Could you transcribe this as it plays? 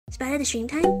better the stream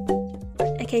time?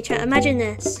 Okay, chat, imagine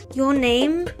this. Your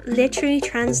name literally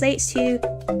translates to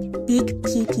Big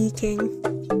PP King.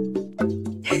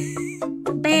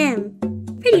 Bam!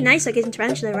 Pretty nice looking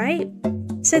tarantula, right?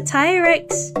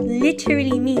 Satyrex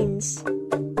literally means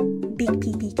Big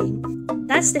PP King.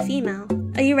 That's the female.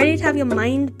 Are you ready to have your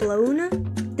mind blown?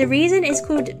 The reason it's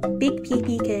called Big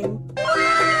PP King.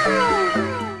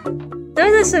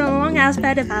 Those are some long-ass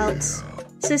pedipalps.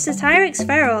 So Satyrex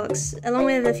ferox, along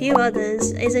with a few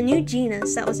others, is a new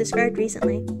genus that was described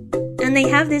recently. And they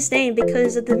have this name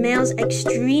because of the male's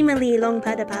extremely long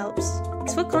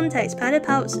pedipalps. For context,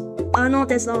 pedipalps are not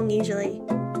this long usually.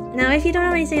 Now if you don't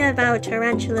know anything about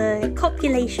tarantula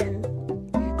copulation,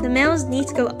 the males need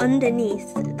to go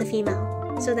underneath the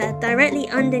female. So they're directly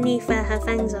underneath where her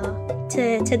fangs are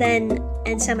to then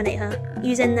inseminate her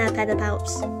using their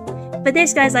pedipalps. But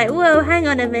this guy's like, whoa, hang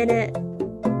on a minute.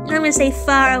 I'm gonna stay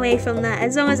far away from that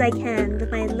as long as I can with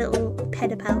my little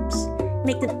pedipalps.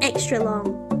 Make them extra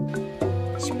long.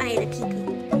 Spider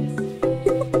pee-pee.